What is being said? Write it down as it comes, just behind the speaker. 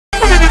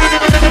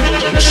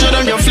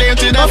flame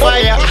to the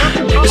fire.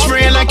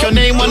 Spray like your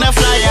name on a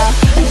flyer.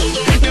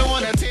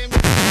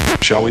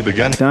 Shall we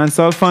begin?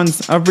 Dancehall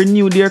fans have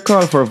renewed their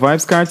call for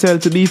Vybz Kartel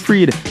to be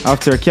freed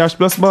after Cash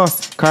Plus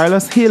boss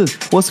Carlos Hill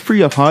was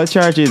free of all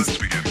charges.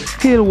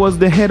 Hill was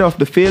the head of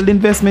the failed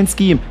investment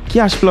scheme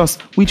Cash Plus,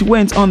 which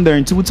went under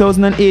in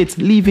 2008,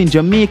 leaving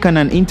Jamaican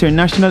and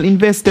international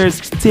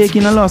investors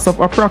taking a loss of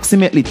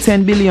approximately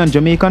 10 billion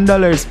Jamaican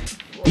dollars.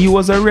 He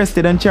was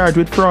arrested and charged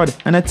with fraud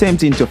and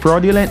attempting to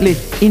fraudulently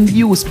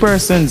induce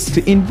persons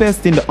to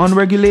invest in the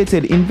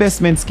unregulated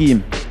investment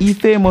scheme. He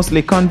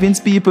famously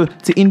convinced people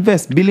to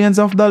invest billions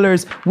of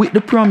dollars with the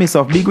promise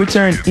of big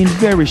return in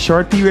very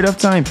short period of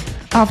time.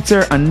 After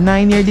a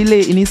 9-year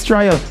delay in his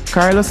trial,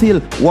 Carlos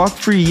Hill walked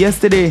free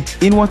yesterday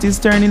in what is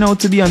turning out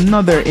to be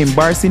another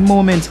embarrassing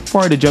moment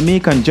for the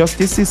Jamaican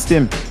justice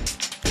system.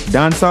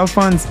 Dancehall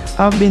fans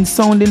have been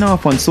sounding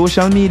off on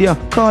social media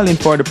calling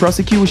for the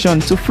prosecution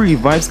to free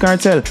Vybz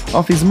Kartel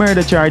of his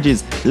murder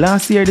charges.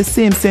 Last year, the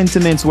same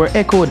sentiments were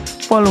echoed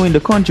following the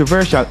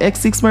controversial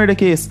X6 murder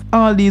case.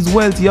 All these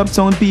wealthy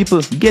uptown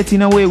people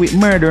getting away with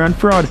murder and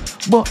fraud,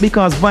 but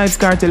because Vybz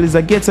Kartel is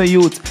a ghetto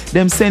youth,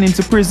 them sent him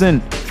to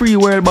prison. Free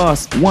world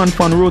boss, one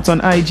fan wrote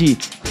on IG.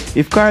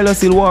 If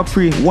Carlos will walk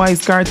free, why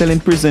is Kartel in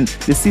prison?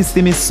 The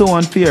system is so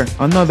unfair,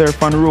 another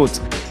fan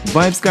wrote.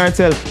 Vybz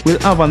Kartel will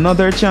have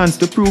another chance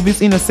to prove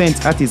his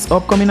innocence at his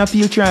upcoming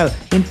appeal trial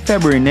in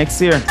February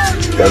next year.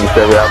 Them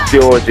say we have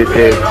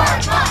fugitive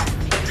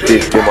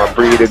system of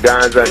free the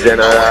Gaza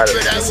general.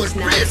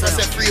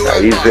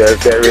 He says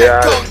very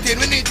hard.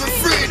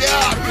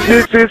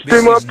 The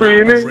system of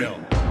free me.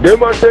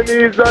 Them a say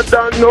me is a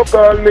dan, no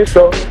call me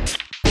so.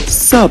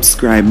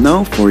 Subscribe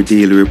now for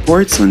daily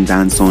reports on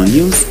dancehall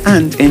news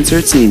and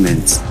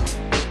entertainment.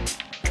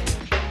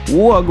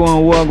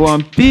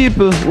 Wagwan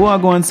people,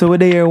 wagwan, so we're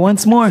there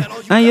once more.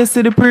 And you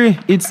see the pre,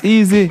 it's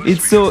easy,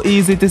 it's so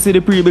easy to see the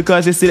pre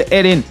because you see the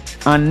heading.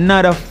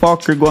 Another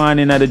fucker going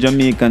in the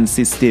Jamaican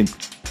system.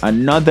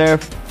 Another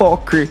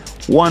fuckery,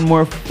 one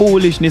more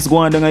foolishness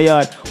going down a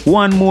yard.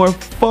 One more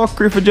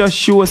fuckery for just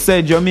show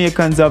said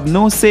Jamaicans have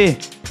no say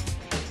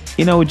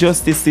in our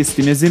justice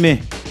system, you see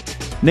me?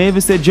 Never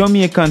say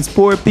Jamaicans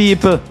poor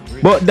people.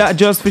 But that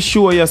just for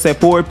sure you say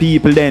poor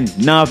people then.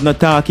 Now have no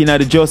talking at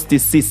the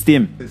justice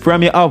system.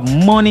 From you have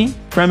money,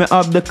 from you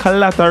have the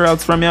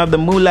collaterals, from you have the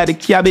moolah, the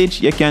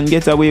cabbage, you can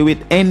get away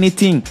with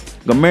anything.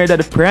 Go murder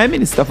the Prime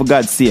Minister for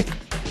God's sake.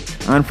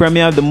 And from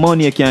you have the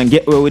money, you can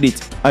get away with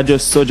it. I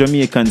just saw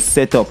Jamaican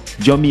set up,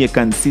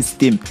 Jamaican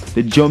system,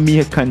 the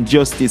Jamaican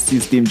justice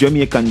system,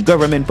 Jamaican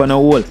government on a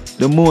whole,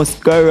 the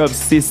most corrupt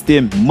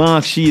system.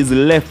 Mark she is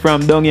left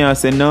from down here and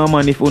say, no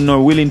man, if you're not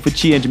willing to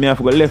change, me have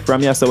to go left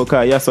from here so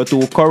because you're so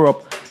too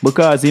corrupt.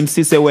 Because him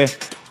see say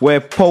where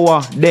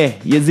power there,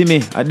 you see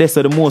me, and that's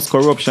the most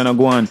corruption are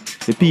going.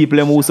 The people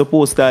them who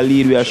supposed to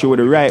lead we are show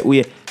the right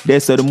way.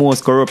 That's the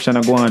most corruption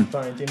are going.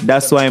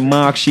 That's why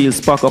Mark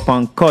Shields pack up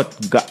and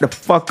cut. Got the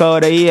fuck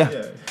out of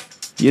here.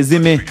 You see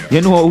me?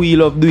 You know how we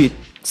love do it.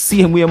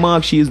 Same way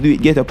Mark Shields do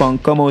it. Get up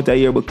and come out of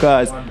here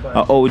because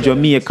of how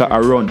Jamaica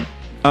are run.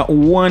 At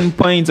one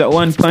point,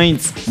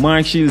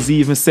 Mark Shields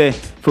even say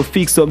for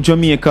fix up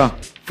Jamaica,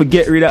 for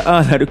get rid of all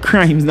of the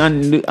crimes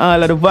and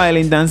all of the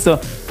violence and so.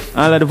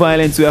 All of the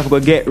violence we have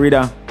to get rid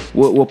of.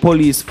 What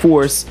police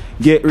force,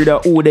 get rid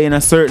of who they in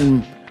a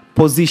certain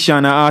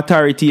position or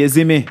authority, you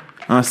see me?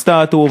 And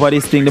start over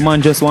this thing. The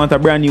man just want a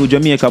brand new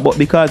Jamaica, but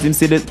because him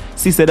said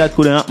that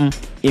couldn't happen,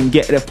 him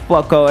get the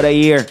fuck out of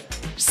here.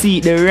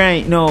 See the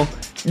right now.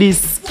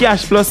 This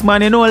Cash Plus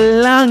man, you know how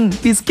long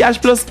this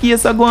Cash Plus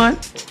case are going?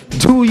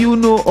 Do you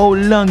know how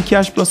long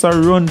Cash Plus are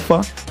run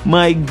for?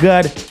 My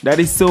God, that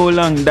is so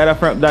long.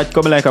 That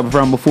come like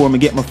from before me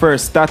get my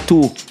first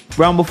tattoo.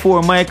 From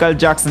before Michael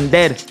Jackson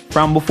dead.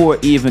 From before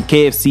even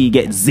KFC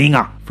get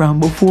zinger. From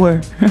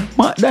before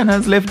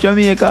McDonald's left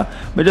Jamaica.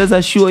 But just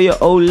to show you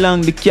how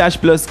long the Cash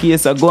Plus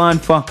case are going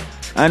for.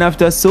 And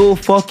after so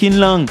fucking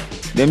long,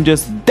 them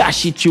just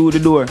dash it through the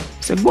door.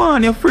 Say, go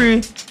on, you're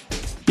free.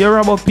 You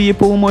rob up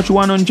people how much?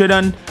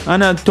 100,000,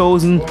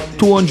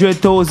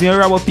 200,000. You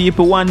rob up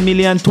people 1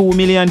 million, 2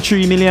 million,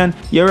 3 million.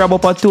 You rob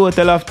up a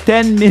total of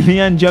 10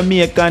 million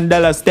Jamaican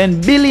dollars,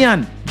 10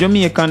 billion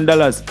Jamaican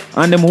dollars.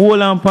 And them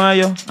hold on for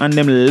you and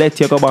them let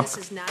you go back.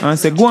 And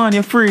say, go on,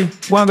 you're free.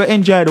 Go on, go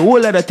enjoy the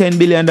whole of the $10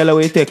 billion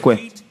way you take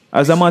away.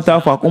 As a matter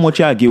of fact, how much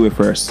you give away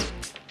first?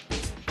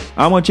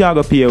 How much you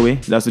go pay away?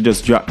 That's to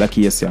just drop the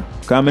case here.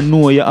 Because I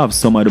know you have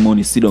some of the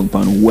money sit down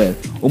on well.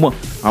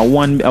 A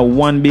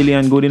 1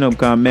 billion good enough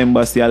because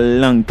remember say a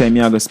long time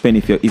you have to spend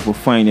if you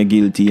find you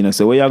guilty. You know?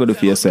 So what you have to do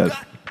for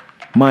yourself?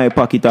 My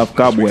pocket of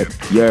cobweb.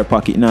 Your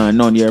pocket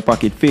none, your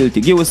pocket filthy.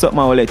 Give us something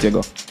I will let you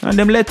go. And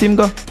them let him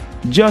go.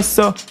 Just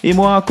so him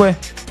walk away.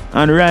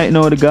 And right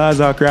now the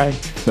Gaza cry.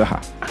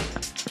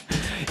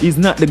 It's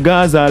not the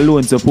Gaza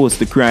alone supposed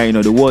to cry, you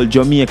know, the whole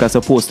Jamaica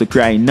supposed to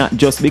cry, not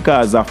just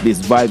because of this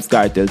Vybz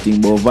Kartel thing,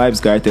 but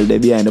Vybz Kartel they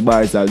behind the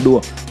bars I'll do.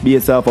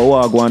 Based off a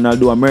wagwan, I'll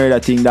do a murder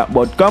thing that,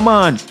 but come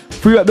on,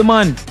 free up the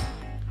man.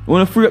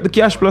 Wanna free up the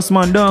Cash Plus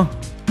man, though?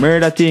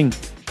 Murder thing.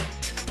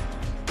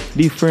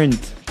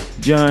 Different.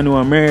 John,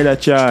 a murder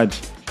charge.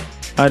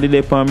 I did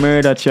it for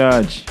murder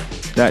charge.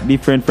 That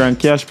different from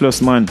cash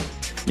plus man.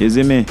 You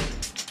see me?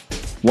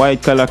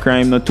 White collar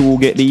crime not to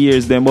get the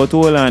years then, but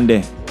hold on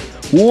there.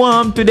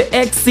 Warm to the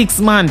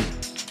X6 man.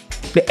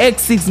 The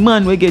X6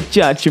 man will get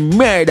charged with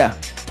murder.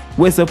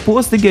 We're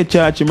supposed to get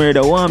charged with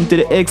murder. Warm to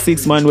the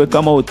X6 man will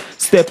come out,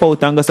 step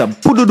out and go say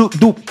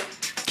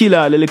doop. Kill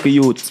all the little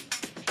youth.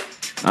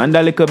 And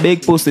that little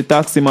big pussy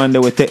taxi man they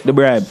will take the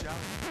bribe.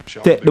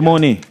 Take the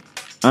money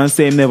and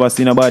say him never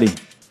seen a body.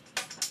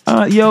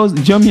 Yo,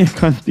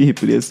 Jamaican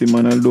people, you see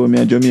man, although me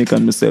a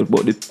Jamaican myself,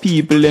 but the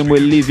people them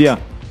will live here.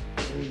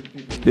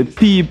 The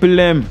people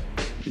them,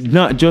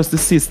 not just the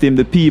system,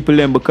 the people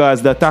them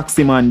because the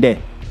taxi man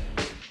there.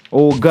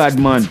 Oh God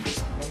man.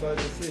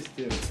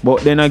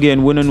 But then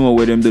again, we don't know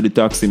where them do the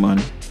taxi man.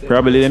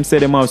 Probably them say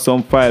them have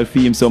some file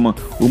fee, some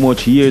how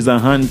much years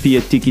and hand pay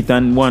a ticket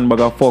and one bag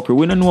of fucker.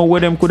 We don't know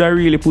where them could have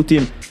really put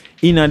him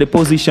in the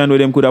position where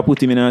them could have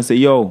put him in and say,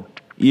 yo,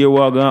 here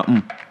what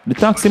happen. The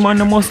taxi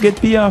man must get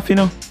pay off, you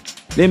know.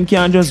 Them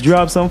can't just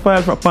drop some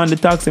file upon the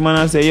taxi man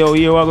and say, yo,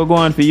 here what go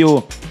on for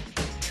you.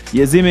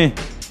 You see me?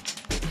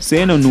 So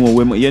you don't know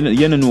where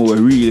you don't know where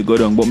really go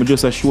down, but me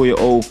just show you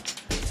how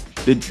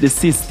the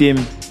system,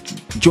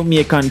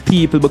 Jamaican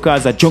people,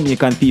 because of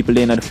Jamaican people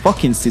they in the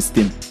fucking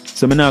system.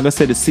 So I'm not gonna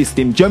say the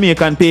system,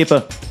 Jamaican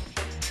people.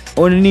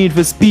 Only need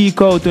for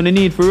speak out, only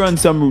need for run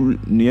some.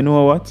 You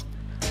know what?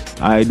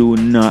 I do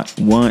not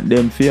want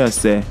them to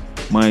say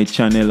my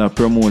channel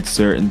promote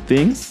certain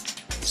things.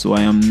 So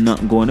I am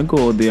not gonna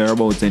go there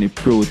about any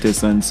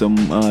protests and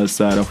some all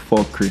sort of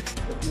fuckery.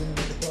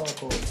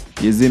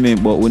 You see me?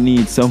 But we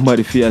need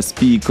somebody to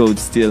speak out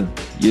still.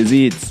 You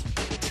see it?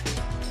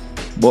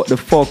 But the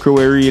fucker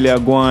we really are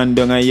going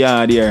down a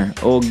yard here.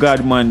 Oh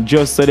God man,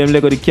 just so them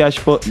look at the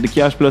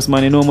cash plus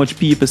man, you know how much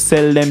people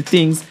sell them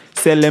things,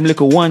 sell them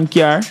like a one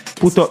car,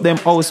 put up them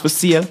house for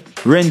sale,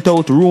 rent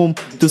out room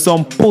to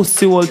some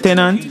pussy old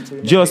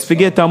tenant, just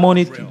forget the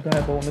money.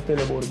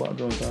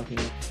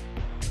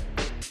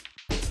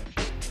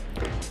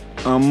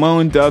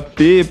 Amount of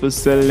people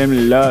sell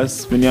them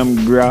lost when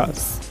I'm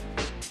grass.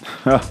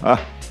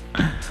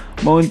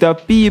 Amount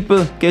of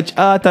people catch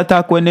heart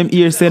attack when them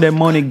hear say them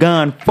money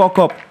gone. Fuck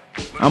up.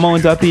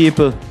 Amount of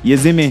people. You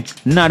see me?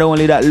 Not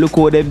only that, look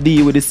how them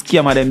deal with the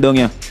scammer them down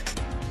here.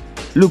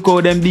 Look how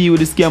them deal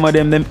with the scammer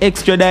them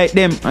extradite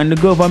them and the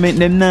government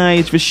them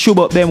nice for shove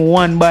up them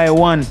one by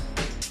one.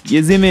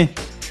 You see me?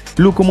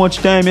 Look how much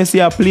time you see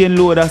a plane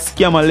load of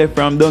scammer left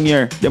from down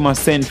here. Them a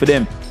send for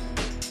them.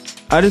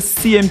 And the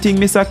same thing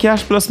Mr.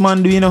 Cash Plus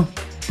man do, you know.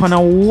 On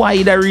a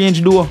wider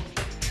range door.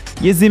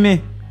 You see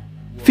me?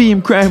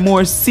 Film crime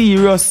more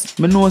serious.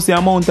 Me know the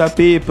amount of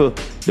people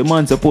the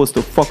man supposed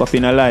to fuck up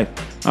in a life.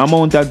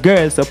 Amount of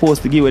girls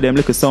supposed to give them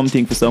little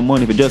something for some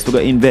money for just to go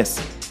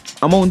invest.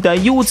 Amount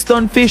of youth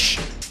stun fish.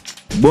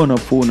 Burn up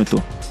phone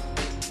too.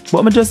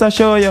 But me just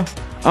show you.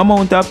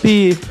 Amount of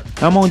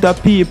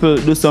people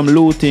do some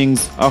low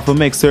things or for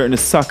make certain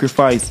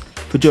sacrifice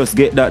to just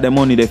get that the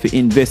money they for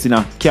invest in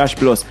a cash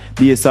plus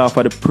based off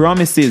of the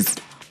promises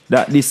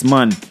that this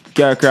man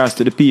carry across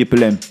to the people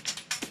them.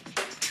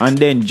 And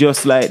then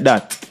just like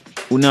that,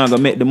 we not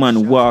gonna make the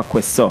man walk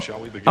with so.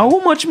 And how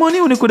much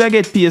money we could have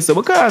get paid so?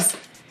 Because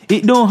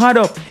it don't add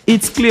up.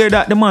 It's clear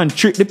that the man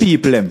trick the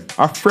people them.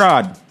 A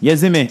fraud. You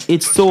see me?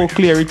 It's so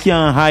clear it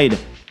can't hide.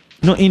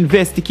 No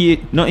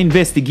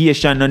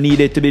investigation no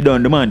needed to be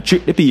done. The man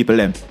trick the people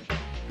them.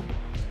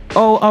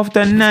 Oh,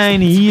 after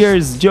 9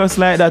 years, just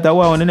like that, I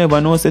want to never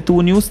know say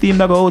 2 news team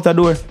that go out the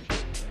door.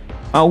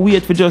 I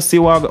wait for just see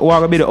what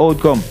will be the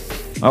outcome.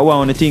 I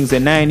want the things say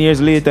 9 years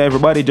later,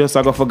 everybody just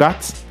go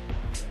forgot.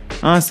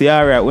 And say,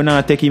 alright, we're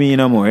not taking me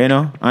no more, you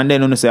know. And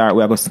then when you say, alright,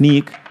 we're going to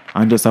sneak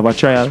and just have a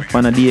trial for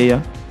a day,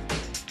 yeah,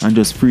 and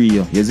just free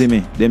you. You see me?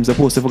 Them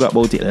supposed to forget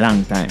about it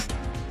long time.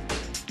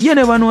 You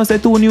never know say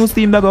 2 news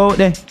team that go out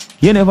there.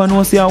 You never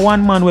know say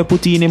one man we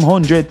put in him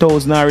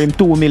 100,000 or him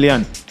 2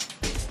 million.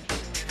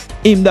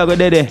 Him that go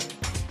there.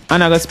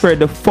 And I go spread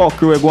the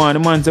fuck we go on. The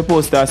man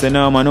supposed to say,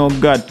 no man, oh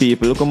God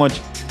people. Look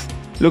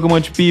how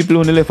much people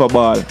on the left a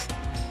ball.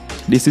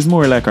 This is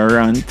more like a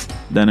rant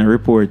than a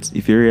report,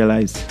 if you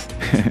realize.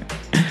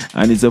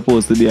 And it's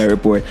supposed to be a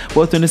report.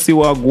 But when you see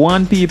what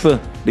one people,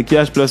 the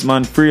Cash Plus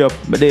man free up,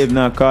 but they've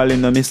not called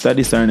him no Mr.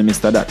 This or no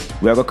Mr. That.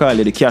 We are going to call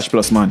it the Cash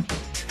Plus man.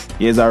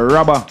 He's a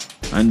robber.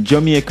 And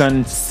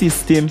Jamaican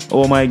system,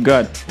 oh my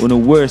God,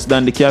 one worse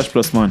than the Cash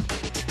Plus man.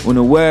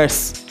 One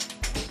worse.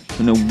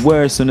 One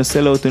worse when you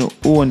sell out to your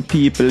own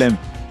people them.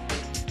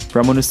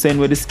 From when you send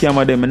with the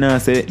scammer them, and I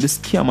say the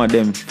scammer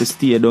them to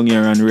stay down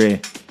here and ray.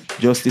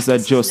 Justice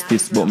is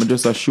justice, but me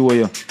just show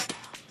you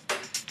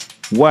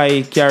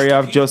why carry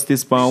off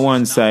justice on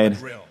one side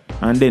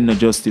and then no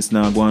justice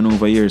now going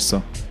over here,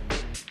 so.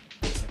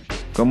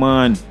 Come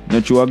on,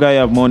 not you a guy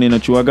have money,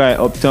 not you a guy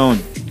uptown,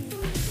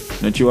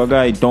 not you a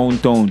guy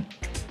downtown.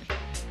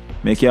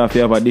 Make you have to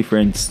have a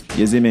difference,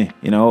 you see me,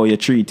 in how you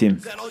treat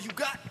him.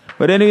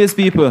 But anyways,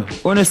 people,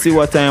 wanna see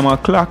what time I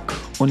clock?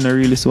 Wanna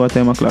really see what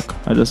time I clock?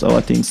 I just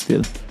our thing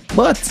still.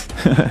 But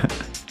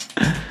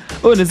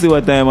wanna see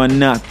what time I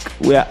knock?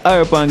 We are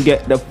up and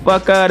get the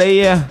fuck out of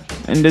here.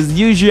 And as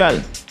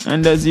usual,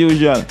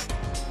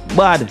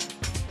 bad,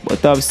 but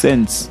have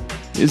sense.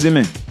 You see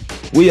me?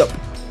 We up.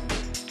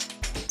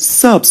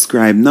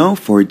 Subscribe now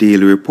for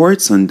daily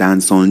reports on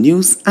dancehall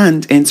news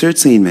and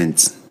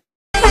entertainment.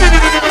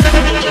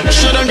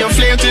 Shut on your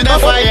flame to the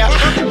fire.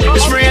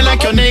 Spray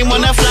like your name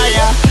on a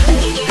flyer.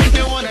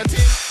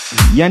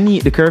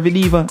 Yannick, the Curvy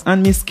Diva,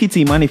 and Miss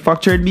Kitty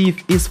manufactured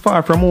beef is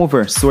far from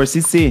over,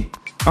 sources say.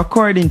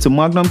 According to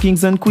Magnum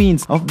Kings and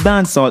Queens of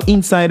dancehall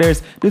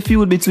insiders, the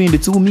feud between the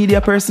two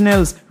media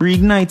personnels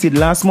reignited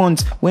last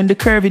month when the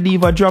Curvy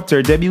Diva dropped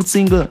her debut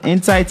single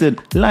entitled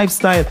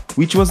Lifestyle,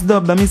 which was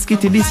dubbed the Miss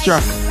Kitty diss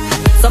track.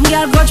 Some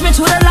girl grudge me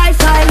to the life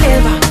I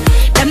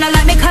live. Them not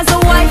like me cause the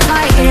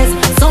Wi-Fi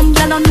is. Some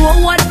girl don't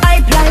know what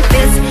life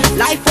is.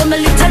 Life for me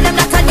little, them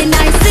not the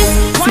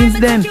nicest. Since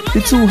then,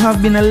 the two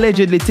have been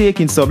allegedly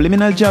taking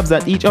subliminal jabs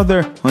at each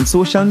other on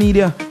social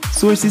media.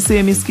 Sources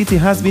say Miss Kitty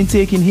has been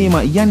taking him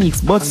at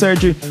Yannick's butt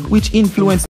surgery, which influenced